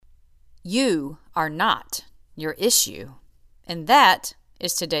You are not your issue. And that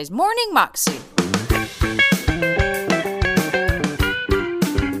is today's Morning Moxie.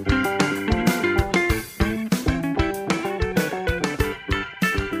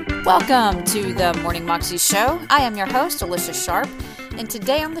 Welcome to the Morning Moxie Show. I am your host, Alicia Sharp, and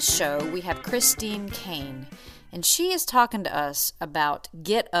today on the show we have Christine Caine, and she is talking to us about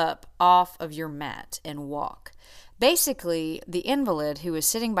get up off of your mat and walk. Basically, the invalid who was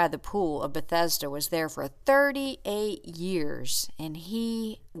sitting by the pool of Bethesda was there for 38 years, and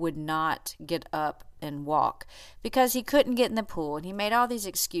he would not get up and walk because he couldn't get in the pool, and he made all these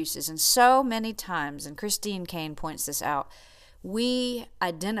excuses. And so many times, and Christine Caine points this out, we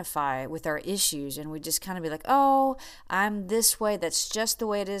identify with our issues and we just kind of be like, oh, I'm this way, that's just the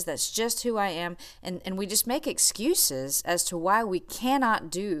way it is, that's just who I am. And we just make excuses as to why we cannot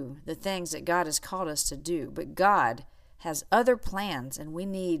do the things that God has called us to do. But God has other plans, and we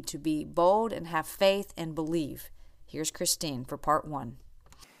need to be bold and have faith and believe. Here's Christine for part one.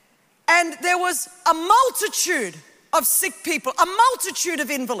 And there was a multitude of sick people, a multitude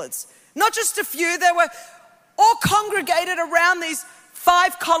of invalids, not just a few. There were all congregated around these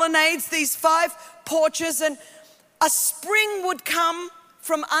 5 colonnades, these 5 porches, and a spring would come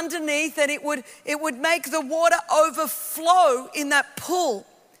from underneath, and it would make the water overflow in that pool.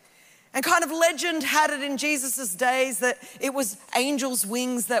 And kind of legend had it in Jesus' days that it was angels'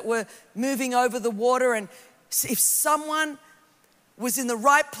 wings that were moving over the water, and if someone was in the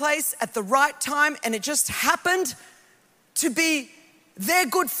right place at the right time and it just happened to be their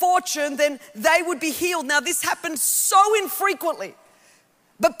good fortune, then they would be healed. Now, this happened so infrequently,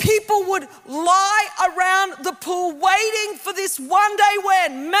 but people would lie around the pool waiting for this one day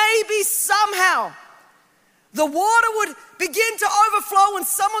when maybe somehow the water would begin to overflow and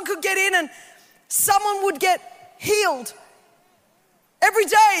someone could get in and someone would get healed. Every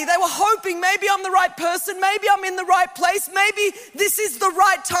day they were hoping, maybe I'm the right person, maybe I'm in the right place, maybe this is the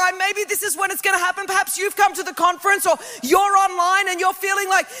right time, maybe this is when it's going to happen. Perhaps you've come to the conference or you're online and you're feeling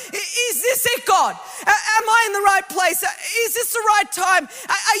like, is this it, God? Am I in the right place? Is this the right time?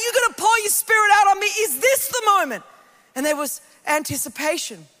 Are you going to pour your spirit out on me? Is this the moment? And there was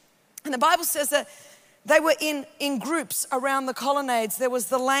anticipation. And the Bible says that they were in groups around the colonnades. There was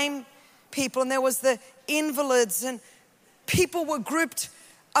the lame people and there was the invalids, and people were grouped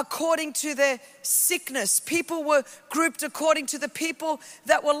according to their sickness. People were grouped according to the people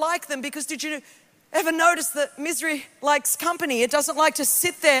that were like them. Because did you ever notice that misery likes company? It doesn't like to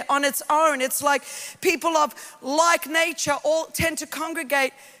sit there on its own. It's like people of like nature all tend to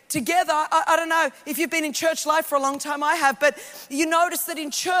congregate together. I don't know if you've been in church life for a long time. I have. But you notice that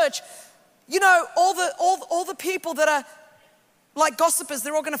in church, you know, all the people that are like gossipers,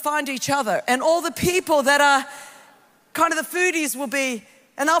 they're all going to find each other. And all the people that are kind of the foodies will be,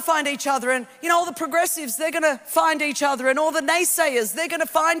 and they'll find each other. And, you know, all the progressives, they're going to find each other. And all the naysayers, they're going to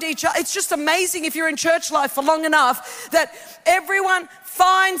find each other. It's just amazing if you're in church life for long enough that everyone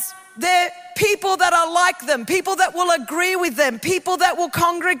finds their people that are like them, people that will agree with them, people that will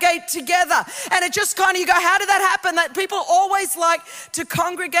congregate together. And it just kind of, you go, how did that happen? That people always like to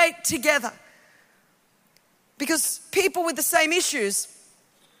congregate together. Because people with the same issues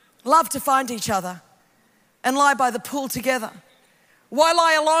love to find each other and lie by the pool together. Why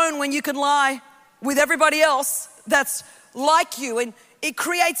lie alone when you can lie with everybody else that's like you? And it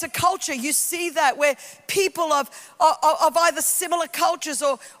creates a culture. You see that where people of either similar cultures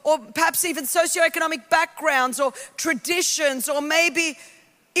or perhaps even socioeconomic backgrounds or traditions or maybe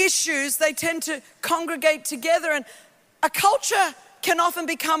issues, they tend to congregate together. And a culture can often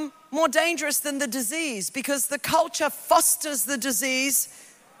become more dangerous than the disease because the culture fosters the disease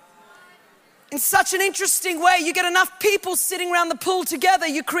in such an interesting way. You get enough people sitting around the pool together,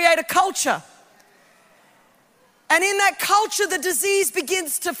 you create a culture. And in that culture, the disease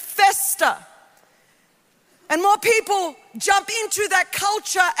begins to fester. And more people jump into that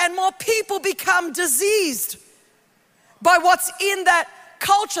culture and more people become diseased by what's in that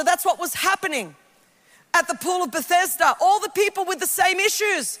culture. That's what was happening at the pool of Bethesda. All the people with the same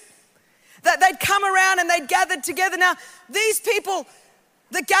issues, that they'd come around and they'd gathered together. Now, these people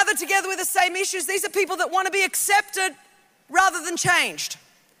that gather together with the same issues, these are people that want to be accepted rather than changed.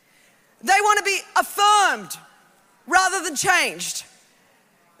 They want to be affirmed rather than changed.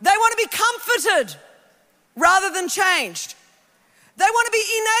 They want to be comforted rather than changed. They want to be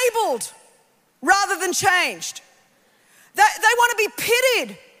enabled rather than changed. They want to be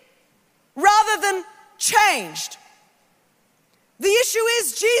pitied rather than changed. The issue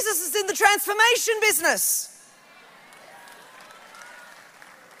is Jesus is in the transformation business.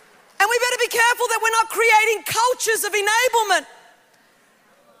 And we better be careful that we're not creating cultures of enablement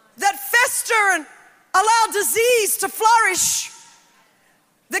that and allow disease to flourish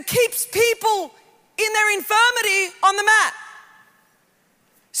that keeps people in their infirmity on the mat.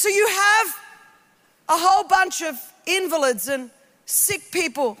 So you have a whole bunch of invalids and sick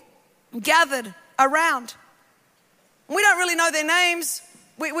people gathered around. We don't really know their names.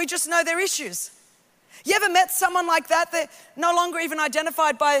 We just know their issues. You ever met someone like that? They're no longer even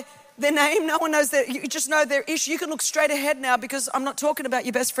identified by their name. No one knows you just know their issue. You can look straight ahead now, because I'm not talking about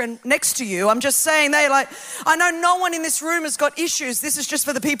your best friend next to you. I'm just saying I know no one in this room has got issues. This is just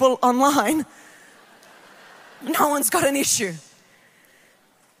for the people online. No one's got an issue.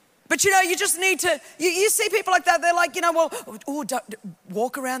 But you just need to, you see people like that, they're like, don't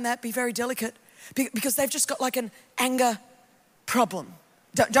walk around that, be very delicate, because they've just got like an anger problem.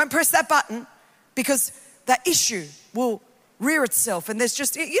 Don't press that button, because that issue will rear itself. And there's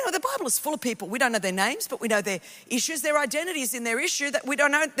just, the Bible is full of people. We don't know their names, but we know their issues. Their identity is in their issue, that we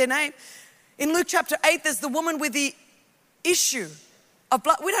don't know their name. In Luke chapter 8, there's the woman with the issue of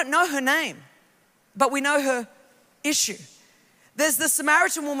blood. We don't know her name, but we know her issue. There's the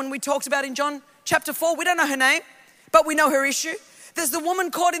Samaritan woman we talked about in John chapter 4. We don't know her name, but we know her issue. There's the woman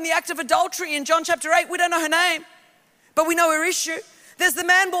caught in the act of adultery in John chapter 8. We don't know her name, but we know her issue. There's the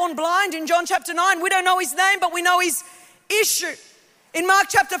man born blind in John chapter 9. We don't know his name, but we know his issue. In Mark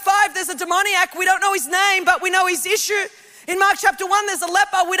chapter 5, there's a demoniac. We don't know his name, but we know his issue. In Mark chapter 1, there's a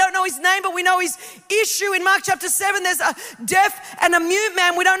leper. We don't know his name, but we know his issue. In Mark chapter 7, there's a deaf and a mute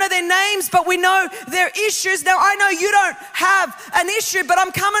man. We don't know their names, but we know their issues. Now, I know you don't have an issue, but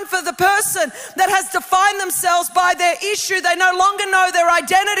I'm coming for the person that has defined themselves by their issue. They no longer know their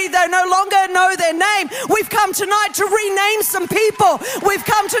identity. They no longer know their name. We've come tonight to rename some people. We've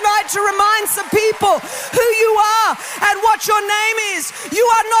come tonight to remind some people who you are and what your name is. You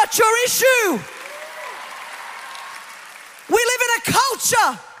are not your issue. We live in a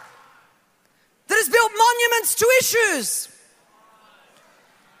culture that has built monuments to issues.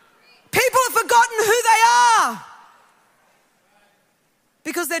 People have forgotten who they are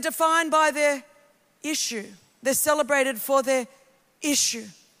because they're defined by their issue. They're celebrated for their issue.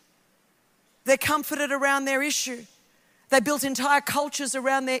 They're comforted around their issue. They built entire cultures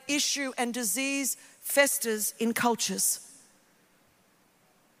around their issue, and disease festers in cultures.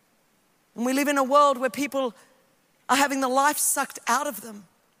 And we live in a world where people are having the life sucked out of them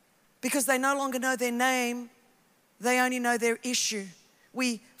because they no longer know their name. They only know their issue.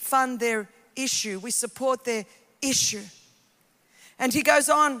 We fund their issue. We support their issue. And he goes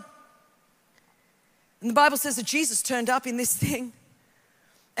on. And the Bible says that Jesus turned up in this thing.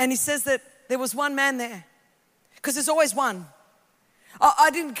 And he says that there was one man there, because there's always one. I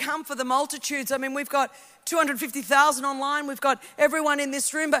didn't come for the multitudes. I mean, we've got 250,000 online. We've got everyone in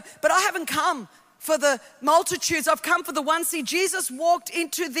this room. But I haven't come for the multitudes. I've come for the one. See, Jesus walked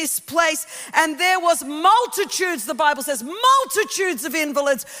into this place and there was multitudes, the Bible says, multitudes of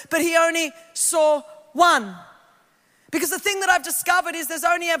invalids, but he only saw one. Because the thing that I've discovered is there's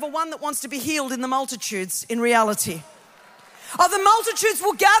only ever one that wants to be healed in the multitudes in reality. The multitudes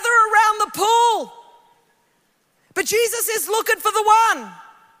will gather around the pool, but Jesus is looking for the one.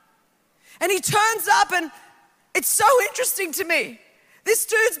 And he turns up, and it's so interesting to me. This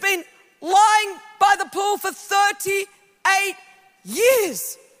dude's been lying by the pool for 38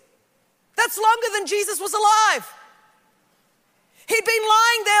 years. That's longer than Jesus was alive. He'd been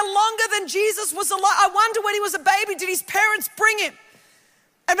lying there longer than Jesus was alive. I wonder when he was a baby, did his parents bring him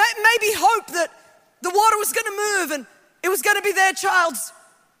and maybe hope that the water was going to move and it was going to be their child's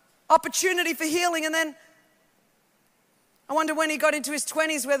opportunity for healing? And then I wonder when he got into his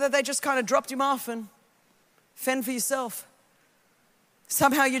 20s whether they just kind of dropped him off and fend for yourself.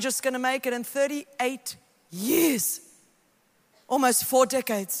 Somehow you're just going to make it. In 38 years, almost 4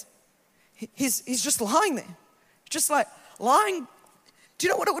 decades, he's just lying there. Just like lying. Do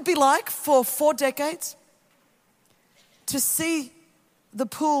you know what it would be like for 4 decades? To see the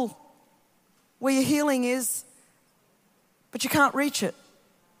pool where your healing is, but you can't reach it.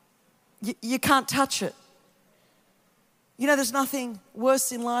 You can't touch it. You know, there's nothing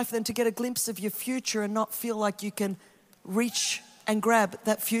worse in life than to get a glimpse of your future and not feel like you can reach and grab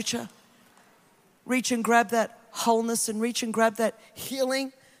that future. Reach and grab that wholeness, and reach and grab that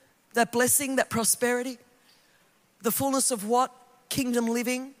healing, that blessing, that prosperity, the fullness of what kingdom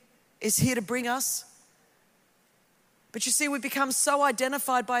living is here to bring us. But you see, we become so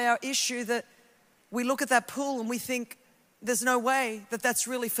identified by our issue that we look at that pool and we think, there's no way that that's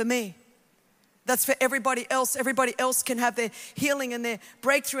really for me. That's for everybody else. Everybody else can have their healing and their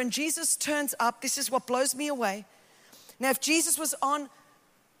breakthrough. And Jesus turns up. This is what blows me away. Now, if Jesus was on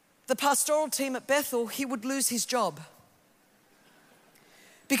the pastoral team at Bethel, he would lose his job.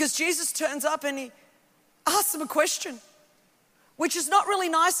 Because Jesus turns up and he asks them a question, which is not really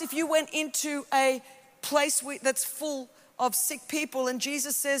nice if you went into a place that's full of sick people and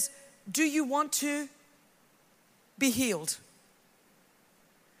Jesus says, do you want to be healed?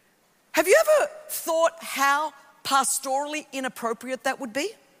 Have you ever thought how pastorally inappropriate that would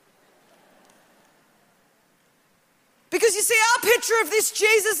be? Because you see, our picture of this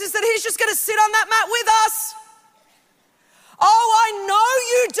Jesus is that he's just going to sit on that mat with us. Oh, I know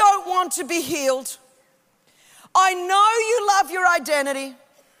you don't want to be healed. I know you love your identity.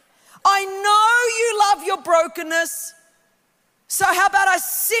 I know you love your brokenness. So how about I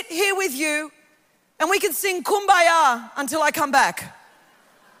sit here with you and we can sing Kumbaya until I come back?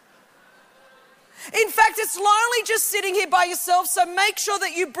 In fact, it's lonely just sitting here by yourself, so make sure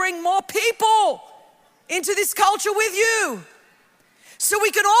that you bring more people into this culture with you so we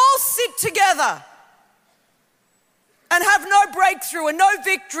can all sit together and have no breakthrough and no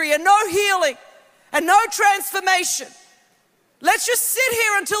victory and no healing and no transformation. Let's just sit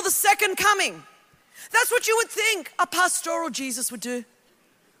here until the second coming. That's what you would think a pastoral Jesus would do,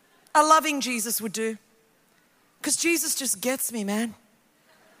 a loving Jesus would do. Because Jesus just gets me, man.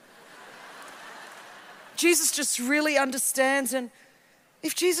 Jesus just really understands. And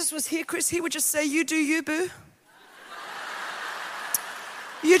if Jesus was here, Chris, he would just say, you do you, boo.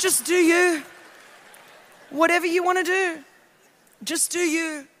 You just do you. Whatever you want to do, just do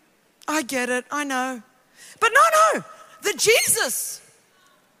you. I get it, I know. But no, the Jesus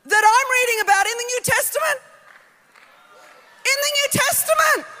that I'm reading about in the New Testament,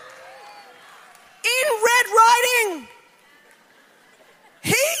 in red writing,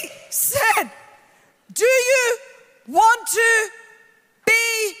 he said, do you want to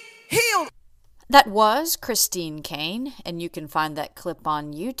be healed? That was Christine Caine, and you can find that clip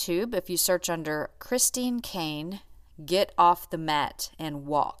on YouTube if you search under Christine Caine, Get Off the Mat and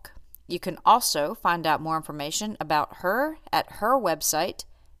Walk. You can also find out more information about her at her website,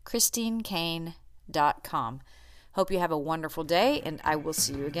 ChristineCaine.com. Hope you have a wonderful day, and I will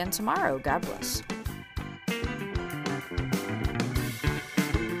see you again tomorrow. God bless.